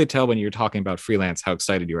can clearly tell when you're talking about freelance how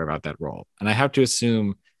excited you are about that role, and I have to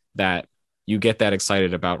assume that you get that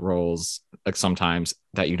excited about roles like sometimes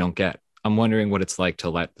that you don't get. I'm wondering what it's like to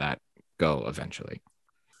let that go eventually.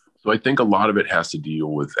 So I think a lot of it has to deal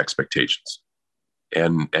with expectations,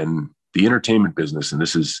 and the entertainment business, and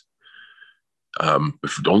this is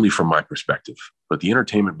only from my perspective, but the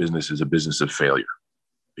entertainment business is a business of failure.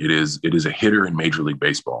 It is a hitter in Major League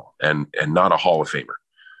Baseball and not a Hall of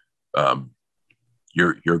Famer.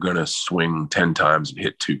 You're going to swing 10 times and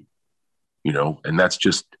hit 2, and that's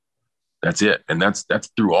it. And that's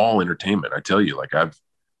through all entertainment. I tell you, like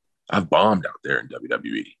I've bombed out there in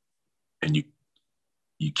WWE, and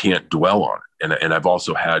you can't dwell on it. And I've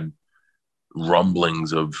also had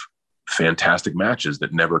rumblings of fantastic matches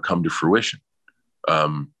that never come to fruition.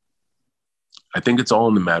 I think it's all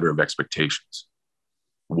in the matter of expectations.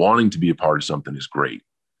 Wanting to be a part of something is great.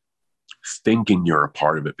 Thinking you're a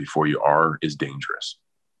part of it before you are is dangerous,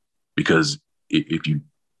 because if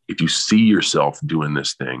you see yourself doing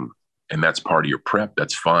this thing and that's part of your prep,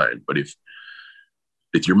 that's fine. But if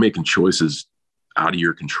you're making choices out of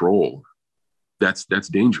your control, that's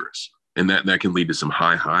dangerous, and that can lead to some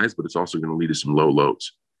high highs, but it's also going to lead to some low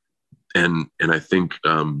lows. And I think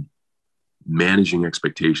managing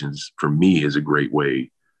expectations for me is a great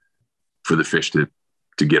way for the fish to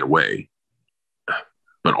get away,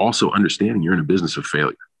 but also understanding you're in a business of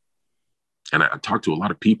failure. And I talk to a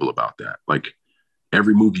lot of people about that. Like,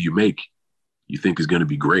 every movie you make, you think is going to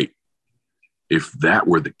be great. If that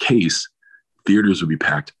were the case, theaters would be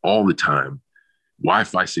packed all the time.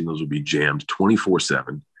 Wi-Fi signals would be jammed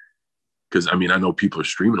 24/7. Because, I know people are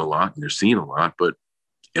streaming a lot and they're seeing a lot, but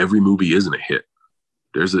every movie isn't a hit.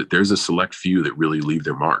 There's a select few that really leave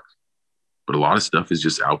their mark. But a lot of stuff is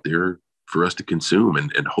just out there for us to consume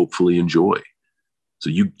and hopefully enjoy. So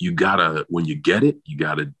you gotta, when you get it, you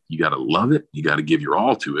gotta love it. You gotta give your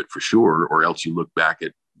all to it for sure. Or else you look back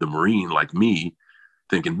at the Marine like me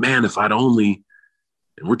thinking, man, if I'd only,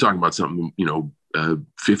 and we're talking about something,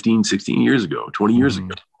 15, 16 years ago, 20 years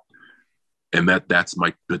ago. And that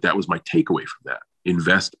was my takeaway from that.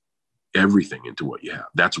 Invest everything into what you have.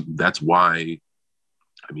 That's why,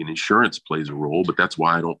 insurance plays a role, but that's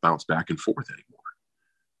why I don't bounce back and forth anymore.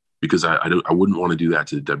 Because I wouldn't want to do that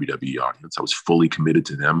to the WWE audience. I was fully committed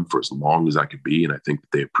to them for as long as I could be. And I think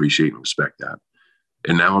that they appreciate and respect that.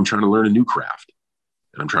 And now I'm trying to learn a new craft,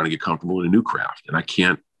 and I'm trying to get comfortable in a new craft. And I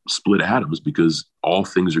can't split atoms, because all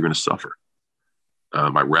things are going to suffer.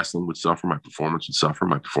 My wrestling would suffer. My performance would suffer.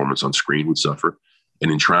 My performance on screen would suffer.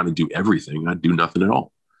 And in trying to do everything, I'd do nothing at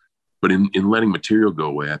all. But in letting material go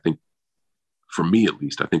away, I think, for me at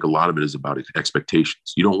least, I think a lot of it is about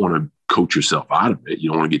expectations. You don't want to coach yourself out of it. You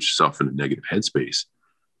don't want to get yourself in a negative headspace.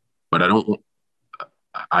 But I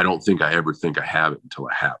don't think I ever think I have it until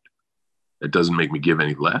I have it. That doesn't make me give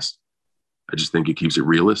any less. I just think it keeps it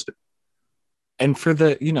realistic. And for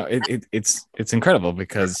the, it's incredible,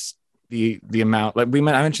 because the amount, like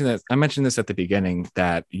I mentioned this at the beginning,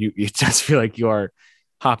 that you just feel like you're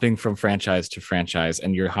hopping from franchise to franchise,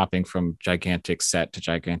 and you're hopping from gigantic set to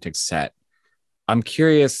gigantic set. I'm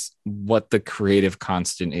curious what the creative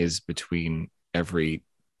constant is between every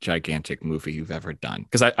gigantic movie you've ever done.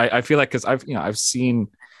 Because I feel like, because I've seen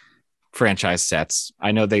franchise sets.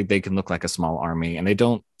 I know they can look like a small army, and they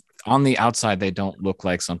don't, on the outside, they don't look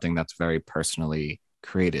like something that's very personally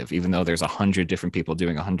creative, even though there's 100 different people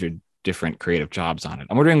doing 100 different creative jobs on it.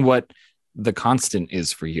 I'm wondering what the constant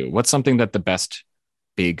is for you. What's something that the best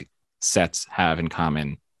big sets have in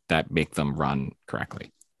common that make them run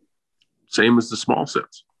correctly? Same as the small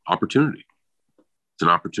sets, opportunity. It's an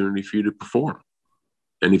opportunity for you to perform.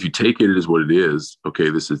 And if you take it as what it is, okay,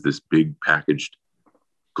 this is this big packaged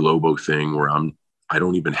Globo thing where I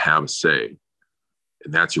don't even have a say,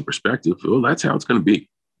 and that's your perspective. Well, that's how it's going to be.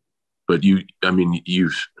 But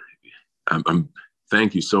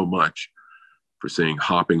thank you so much for saying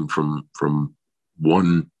hopping from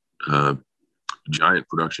one giant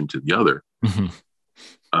production to the other.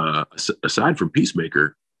 Mm-hmm. Aside from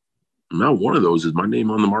Peacemaker, not one of those is my name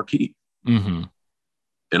on the marquee. Mm-hmm.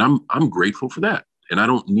 And I'm grateful for that. And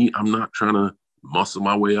I'm not trying to muscle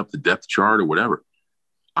my way up the depth chart or whatever.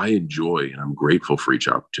 I enjoy and I'm grateful for each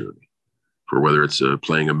opportunity. for whether it's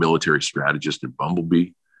playing a military strategist in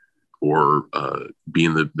Bumblebee, or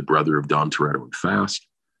being the brother of Dom Toretto in Fast,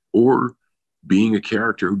 or being a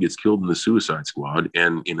character who gets killed in the Suicide Squad,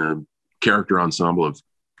 and in a character ensemble of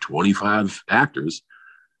 25 actors,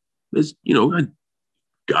 is, I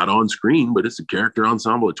got on screen, but it's a character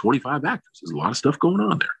ensemble of 25 actors. There's a lot of stuff going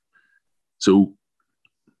on there. So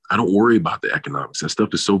I don't worry about the economics. That stuff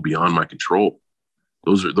is so beyond my control.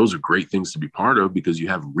 Those are great things to be part of, because you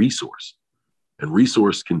have resource, and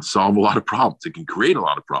resource can solve a lot of problems. It can create a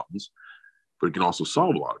lot of problems, but it can also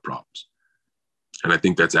solve a lot of problems. And I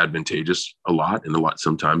think that's advantageous a lot. And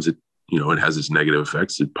sometimes it has its negative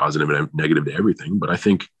effects, it's positive and negative to everything. But I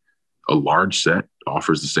think a large set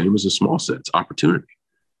offers the same as a small set. It's opportunity.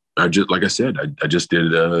 I just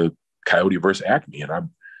did Coyote versus Acme, and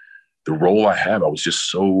the role I have, I was just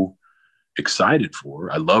so excited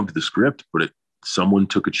for. I loved the script, but someone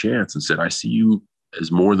took a chance and said, I see you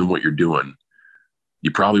as more than what you're doing. You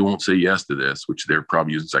probably won't say yes to this, which they're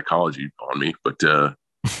probably using psychology on me, but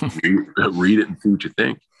read it and see what you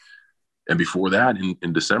think. And before that,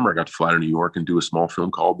 in December, I got to fly to New York and do a small film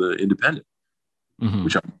called The Independent, Mm-hmm.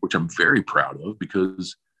 which I'm very proud of,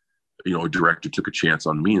 because a director took a chance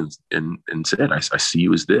on me and said, I see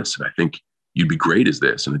you as this, and I think you'd be great as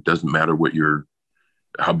this. And it doesn't matter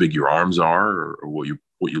how big your arms are, or what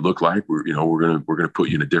you look like. We're gonna put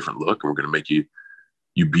you in a different look, and we're gonna make you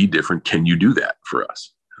be different. Can you do that for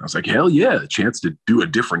us? And I was like, hell yeah, a chance to do a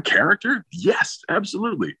different character? Yes,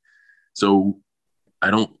 absolutely. So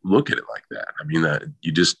I don't look at it like that. I mean,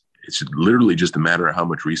 it's literally just a matter of how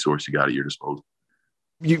much resource you got at your disposal.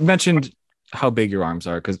 You mentioned how big your arms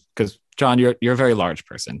are, because John, you're a very large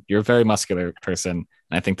person. You're a very muscular person, and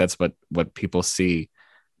I think that's what people see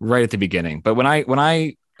right at the beginning. But when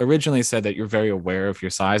I originally said that you're very aware of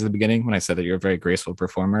your size at the beginning, when I said that you're a very graceful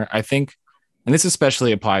performer, I think, and this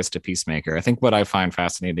especially applies to Peacemaker, I think what I find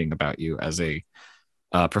fascinating about you as a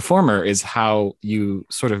performer is how you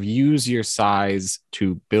sort of use your size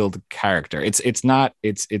to build character. It's not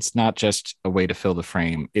just a way to fill the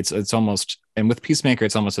frame. It's almost, and with Peacemaker,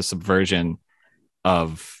 it's almost a subversion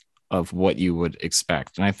of what you would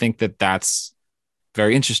expect. And I think that that's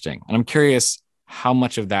very interesting. And I'm curious how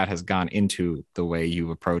much of that has gone into the way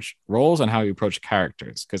you approach roles and how you approach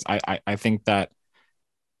characters. Because I think that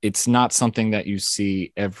it's not something that you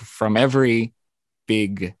see from every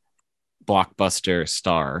big blockbuster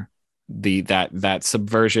star, that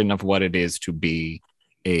subversion of what it is to be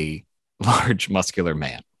a large muscular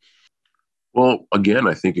man. Well, again,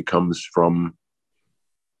 I think it comes from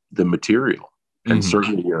the material, and Mm-hmm.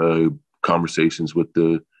 certainly conversations with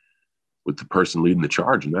the person leading the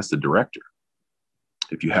charge, and that's the director.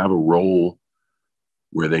 If you have a role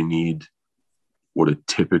where they need what a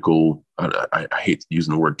typical, I hate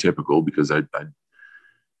using the word typical, because I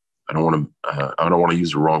don't want to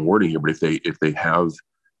use the wrong wording here, but if they have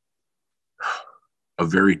a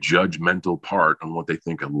very judgmental part on what they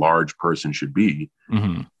think a large person should be,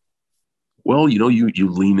 Mm-hmm. well, you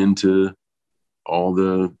lean into all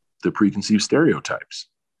the preconceived stereotypes.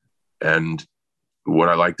 And what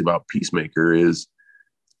I liked about Peacemaker is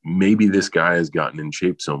maybe this guy has gotten in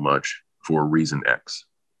shape so much for reason X,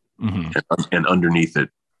 Mm-hmm. and underneath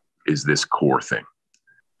it is this core thing.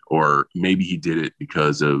 Or maybe he did it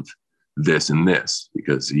because of this and this,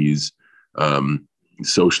 because he's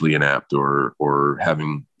socially inept, or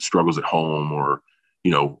having struggles at home, or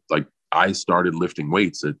like I started lifting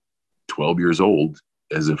weights at 12 years old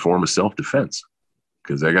as a form of self-defense,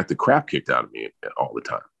 because I got the crap kicked out of me all the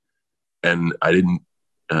time. And I didn't,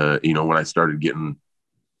 when I started getting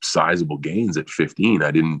sizable gains at 15,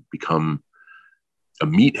 I didn't become a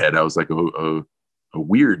meathead. I was like a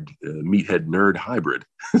weird meathead nerd hybrid.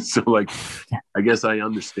 So like, I guess I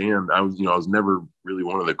understand. I was never really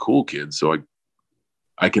one of the cool kids. So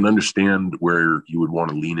I can understand where you would want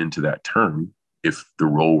to lean into that term if the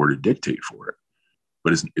role were to dictate for it.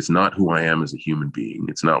 But it's not who I am as a human being.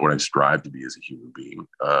 It's not what I strive to be as a human being.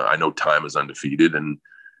 I know time is undefeated, and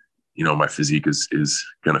my physique is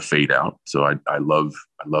going to fade out. So I love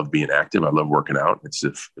being active. I love working out. It's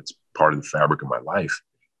part of the fabric of my life.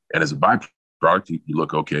 And as a byproduct, you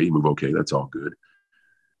look okay, you move okay. That's all good.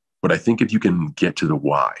 But I think if you can get to the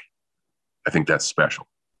why, I think that's special.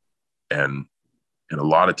 And a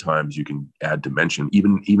lot of times you can add dimension,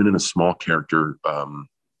 even in a small character,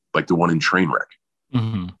 like the one in Trainwreck.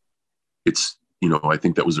 Mm-hmm. It's, I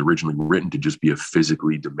think that was originally written to just be a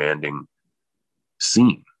physically demanding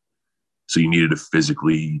scene. So you needed a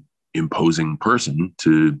physically imposing person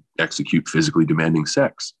to execute physically demanding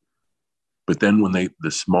sex. But then when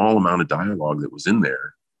the small amount of dialogue that was in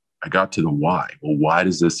there, I got to the why. Well, why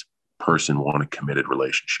does this person want a committed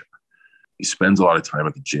relationship? He spends a lot of time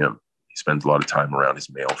at the gym. He spends a lot of time around his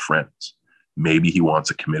male friends. Maybe he wants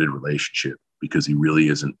a committed relationship because he really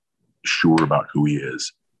isn't sure about who he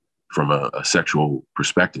is from a sexual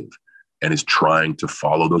perspective and is trying to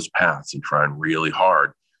follow those paths and trying really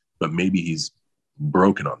hard, but maybe he's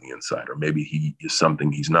broken on the inside, or maybe he is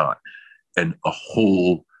something he's not. And a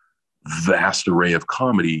whole vast array of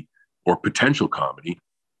comedy or potential comedy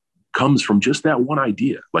comes from just that one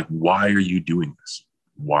idea. Like, why are you doing this?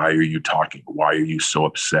 Why are you talking? Why are you so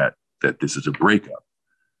upset that this is a breakup?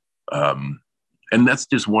 And that's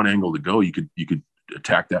just one angle to go. You could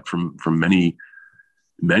attack that from many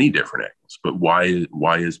different angles. But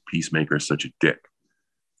why is Peacemaker such a dick?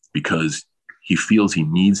 Because he feels he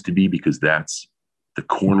needs to be, because that's the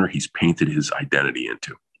corner he's painted his identity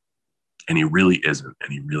into. And he really isn't.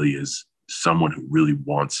 And he really is someone who really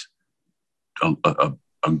wants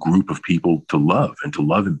a group of people to love and to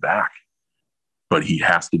love him back. But he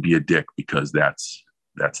has to be a dick because that's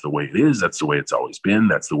the way it is. That's the way it's always been.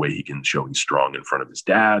 That's the way he can show he's strong in front of his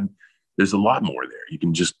dad. There's a lot more there. You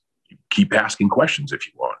can just keep asking questions if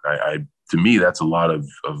you want. To me, that's a lot of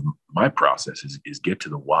my process is get to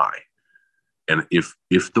the why. And if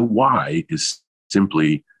the why is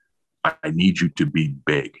simply, I need you to be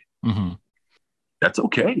big, mm-hmm. That's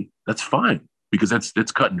okay. That's fine, because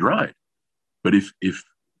that's cut and dried. But if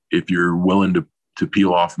you're willing to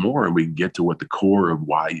peel off more and we can get to what the core of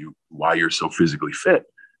why you're so physically fit,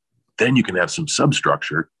 then you can have some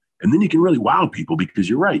substructure, and then you can really wow people, because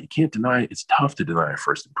you're right. You can't deny it. It's tough to deny a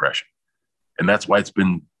first impression. And that's why it's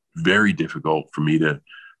been very difficult for me to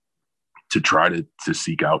try to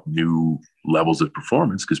seek out new levels of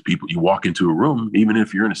performance, because you walk into a room, even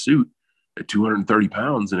if you're in a suit at 230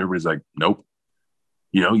 pounds, and everybody's like, nope,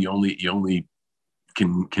 you only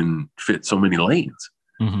can fit so many lanes.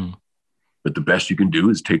 Mm-hmm. But the best you can do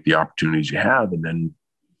is take the opportunities you have, and then,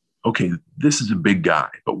 okay, this is a big guy,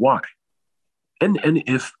 but why? And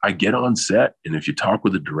if I get on set, and if you talk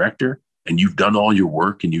with a director and you've done all your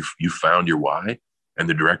work and you've found your why, and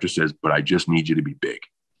the director says, but I just need you to be big.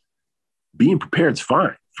 Being prepared is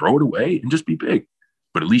fine. Throw it away and just be big.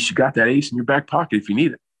 But at least you got that ace in your back pocket if you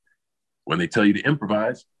need it. When they tell you to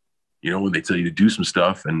improvise, when they tell you to do some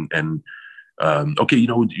stuff and okay,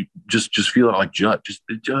 just feel it like Judd. Just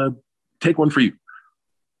take one for you.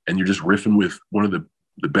 And you're just riffing with one of the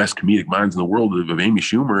best comedic minds in the world of Amy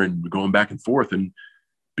Schumer, and we're going back and forth. And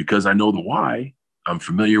because I know the why, I'm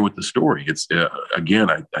familiar with the story. It's again,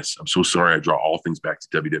 I'm so sorry I draw all things back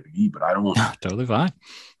to WWE, but I don't totally fine.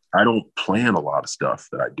 I don't plan a lot of stuff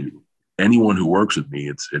that I do. Anyone who works with me,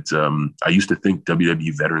 it's I used to think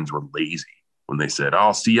WWE veterans were lazy when they said,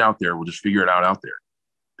 I'll see you out there. We'll just figure it out there.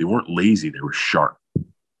 They weren't lazy. They were sharp.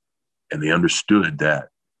 And they understood that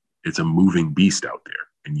it's a moving beast out there.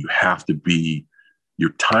 And your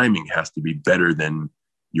timing has to be better than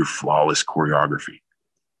your flawless choreography.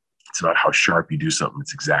 It's not how sharp you do something.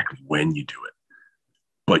 It's exactly when you do it.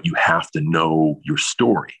 But you have to know your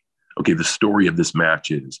story. Okay, the story of this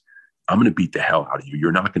match is, I'm going to beat the hell out of you.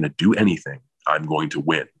 You're not going to do anything. I'm going to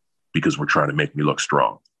win because we're trying to make me look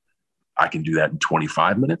strong. I can do that in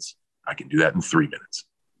 25 minutes. I can do that in 3 minutes.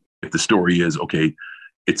 If the story is, okay,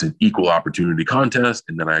 it's an equal opportunity contest,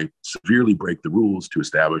 and then I severely break the rules to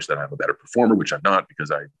establish that I'm a better performer, which I'm not,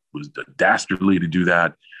 because I was dastardly to do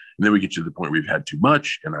that. And then we get to the point where we've had too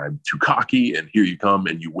much and I'm too cocky, and here you come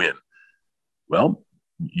and you win. Well,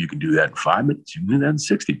 you can do that in 5 minutes. You can do that in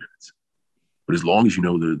 60 minutes. But as long as you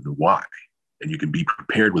know the why, and you can be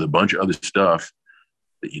prepared with a bunch of other stuff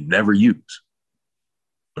that you never use,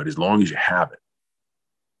 but as long as you have it,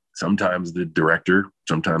 sometimes the director,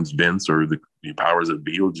 sometimes Vince or the powers that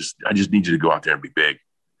be will I just need you to go out there and be big.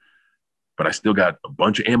 But I still got a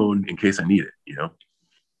bunch of ammo in case I need it,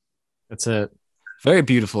 That's a very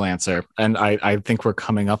beautiful answer. And I think we're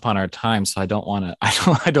coming up on our time, so I don't want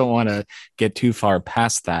to get too far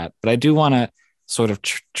past that. But I do want to sort of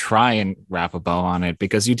try and wrap a bow on it,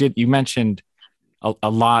 because you mentioned a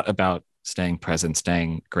lot about staying present,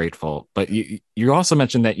 staying grateful, but you also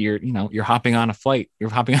mentioned that you're hopping on a flight.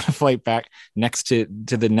 You're hopping on a flight back next to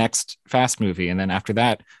the next Fast movie, and then after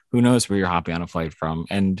that, who knows where you're hopping on a flight from?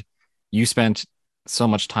 And you spent so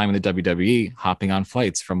much time in the WWE hopping on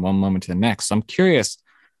flights from one moment to the next. So I'm curious,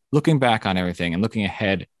 looking back on everything and looking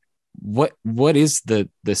ahead, what is the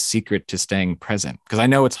secret to staying present? Because I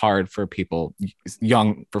know it's hard for people,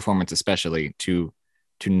 young performers especially, to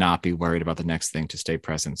not be worried about the next thing, to stay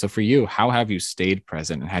present. So for you, how have you stayed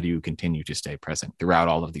present, and how do you continue to stay present throughout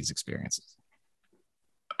all of these experiences?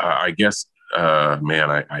 I guess,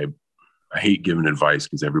 man, I hate giving advice,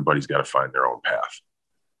 because everybody's got to find their own path.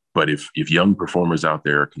 But if young performers out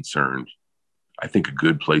there are concerned, I think a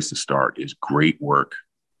good place to start is great work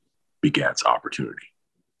begets opportunity.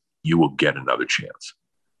 You will get another chance.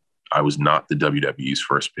 I was not the WWE's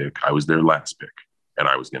first pick. I was their last pick, and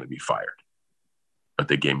I was going to be fired. But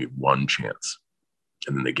they gave me one chance,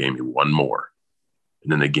 and then they gave me one more.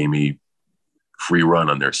 And then they gave me free run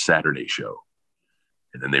on their Saturday show.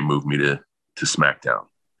 And then they moved me to SmackDown.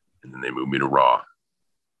 And then they moved me to Raw.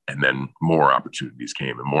 And then more opportunities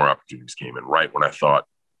came and more opportunities came. And right when I thought,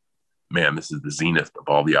 man, this is the zenith of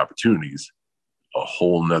all the opportunities, a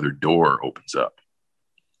whole nother door opens up.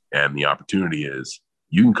 And the opportunity is,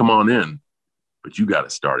 you can come on in, but you got to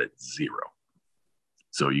start at zero.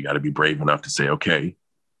 So you got to be brave enough to say, okay,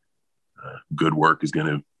 good work is going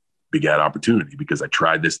to beget opportunity, because I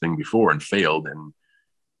tried this thing before and failed. And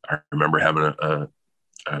I remember having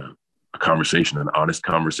a conversation, an honest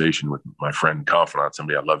conversation with my friend and confidant,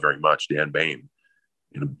 somebody I love very much, Dan Bain,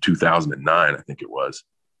 in 2009, I think it was.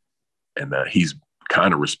 And he's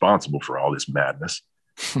kind of responsible for all this madness.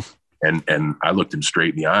 And I looked him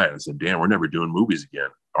straight in the eye and I said, Dan, we're never doing movies again,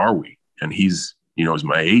 are we? And he's, is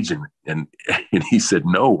my agent. And he said,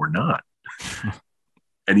 no, we're not.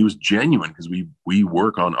 And he was genuine, because we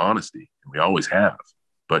work on honesty, and we always have.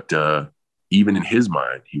 But even in his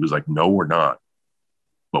mind, he was like, no, we're not,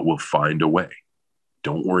 but we'll find a way.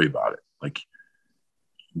 Don't worry about it. Like,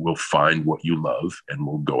 we'll find what you love and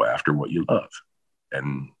we'll go after what you love.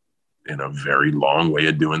 And in a very long way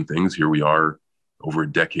of doing things, here we are over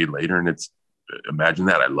a decade later. And imagine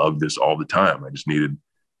that. I love this all the time. I just needed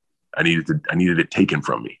it taken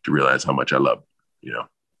from me to realize how much I love it,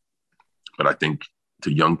 But I think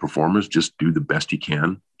to young performers, just do the best you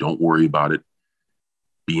can. Don't worry about it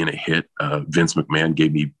being a hit. Vince McMahon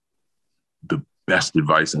gave me the best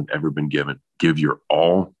advice I've ever been given. Give your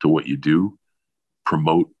all to what you do.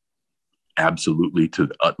 Promote absolutely to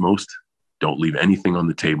the utmost. Don't leave anything on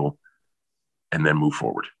the table, and then move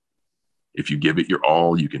forward. If you give it your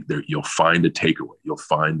all, you'll find a takeaway. You'll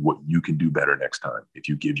find what you can do better next time. If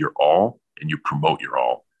you give your all and you promote your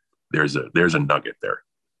all, there's a nugget there.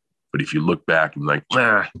 But if you look back and like,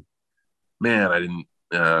 man, I didn't,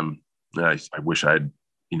 I wish I'd,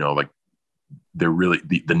 the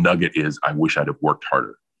nugget is, I wish I'd have worked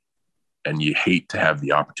harder. And you hate to have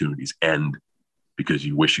the opportunities end because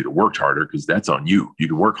you wish you'd have worked harder, because that's on you. You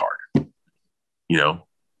can work hard,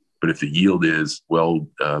 but if the yield is,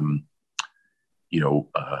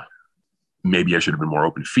 maybe I should have been more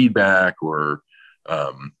open to feedback, or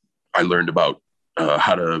I learned about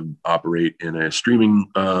how to operate in a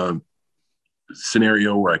streaming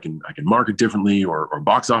scenario where I can market differently, or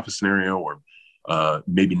box office scenario, or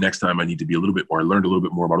maybe next time I need to be a little bit, or I learned a little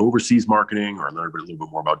bit more about overseas marketing, or I learned a little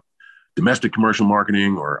bit more about domestic commercial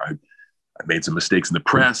marketing, or I made some mistakes in the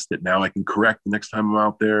press that now I can correct the next time I'm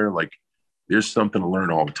out there. Like, there's something to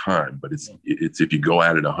learn all the time, but it's if you go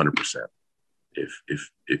at it 100%. If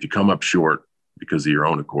you come up short because of your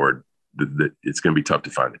own accord, it's going to be tough to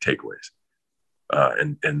find the takeaways.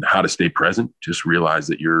 And how to stay present, just realize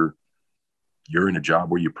that you're in a job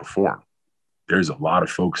where you perform. There's a lot of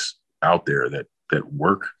folks out there that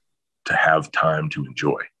work to have time to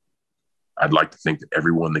enjoy. I'd like to think that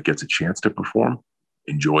everyone that gets a chance to perform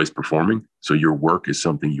enjoys performing. So your work is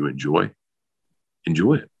something you enjoy.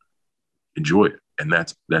 Enjoy it. Enjoy it. And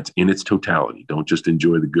that's in its totality. Don't just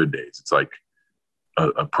enjoy the good days. It's like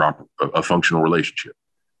a functional relationship.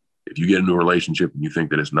 If you get into a relationship and you think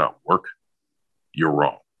that it's not work, you're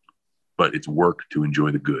wrong. But it's work to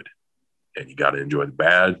enjoy the good. And you got to enjoy the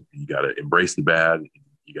bad. You got to embrace the bad.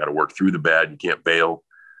 You got to work through the bad. You can't bail.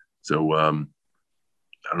 So, I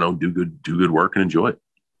don't know, do good work and enjoy it.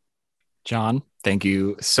 John, thank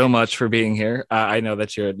you so much for being here. I know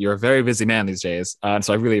that you're a very busy man these days. And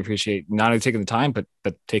so I really appreciate not only taking the time, but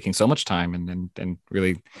taking so much time and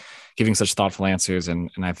really giving such thoughtful answers.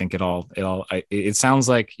 And I think it sounds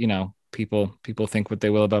like, people think what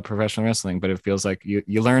they will about professional wrestling, but it feels like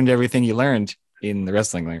you learned everything you learned in the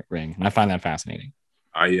wrestling ring. And I find that fascinating.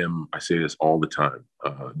 I say this all the time.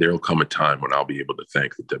 There'll come a time when I'll be able to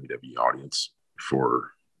thank the WWE audience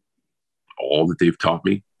for all that they've taught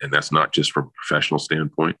me. And that's not just from a professional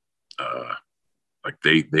standpoint. Like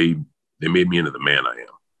they made me into the man I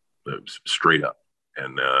am, straight up.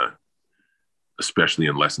 And especially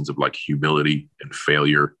in lessons of like humility and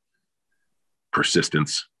failure,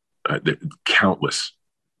 persistence, countless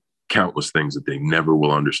things that they never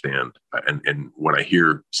will understand. And when I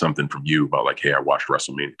hear something from you about like, hey, I watched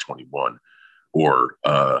WrestleMania 21, or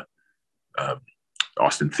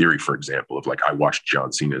Austin Theory, for example, of like, I watched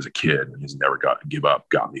John Cena as a kid and he's never give up,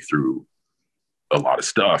 got me through a lot of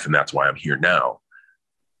stuff. And that's why I'm here now.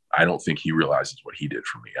 I don't think he realizes what he did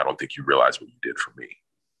for me. I don't think you realize what you did for me.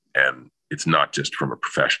 And it's not just from a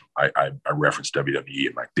professional. I reference WWE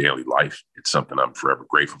in my daily life. It's something I'm forever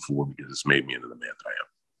grateful for because it's made me into the man that I am.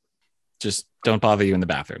 Just don't bother you in the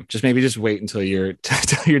bathroom. Just wait until you're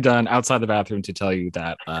done outside the bathroom to tell you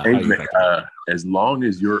that. As long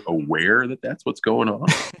as you're aware that that's what's going on.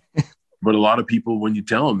 But a lot of people, when you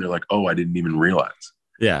tell them, they're like, "Oh, I didn't even realize."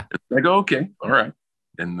 Yeah. It's like, oh, okay, all right.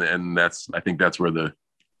 And I think that's where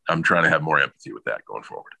I'm trying to have more empathy with that going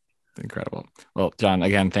forward. Incredible. Well, John,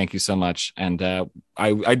 again, thank you so much. And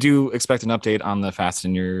I do expect an update on the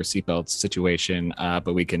fasten your seatbelts situation,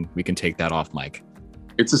 but we can take that off mic.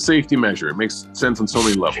 It's a safety measure. It makes sense on so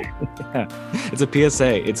many levels. Yeah. It's a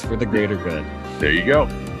PSA. It's for the greater good. There you go.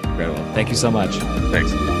 Incredible. Thank you so much.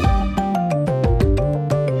 Thanks.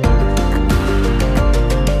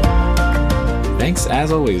 Thanks,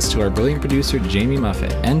 as always, to our brilliant producer, Jamie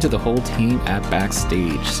Muffett, and to the whole team at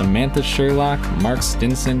Backstage. Samantha Sherlock, Mark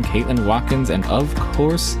Stinson, Caitlin Watkins, and of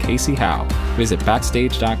course, Casey Howe. Visit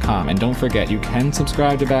Backstage.com, and don't forget, you can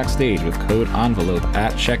subscribe to Backstage with code ENVELOPE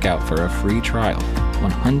at checkout for a free trial.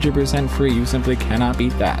 100% free, you simply cannot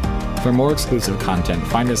beat that. For more exclusive content,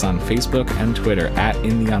 find us on Facebook and Twitter at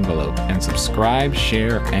In the Envelope, and subscribe,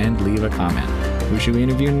 share, and leave a comment. Who should we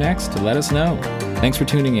interview next? Let us know. Thanks for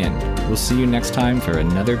tuning in. We'll see you next time for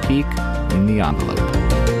another peek in the envelope.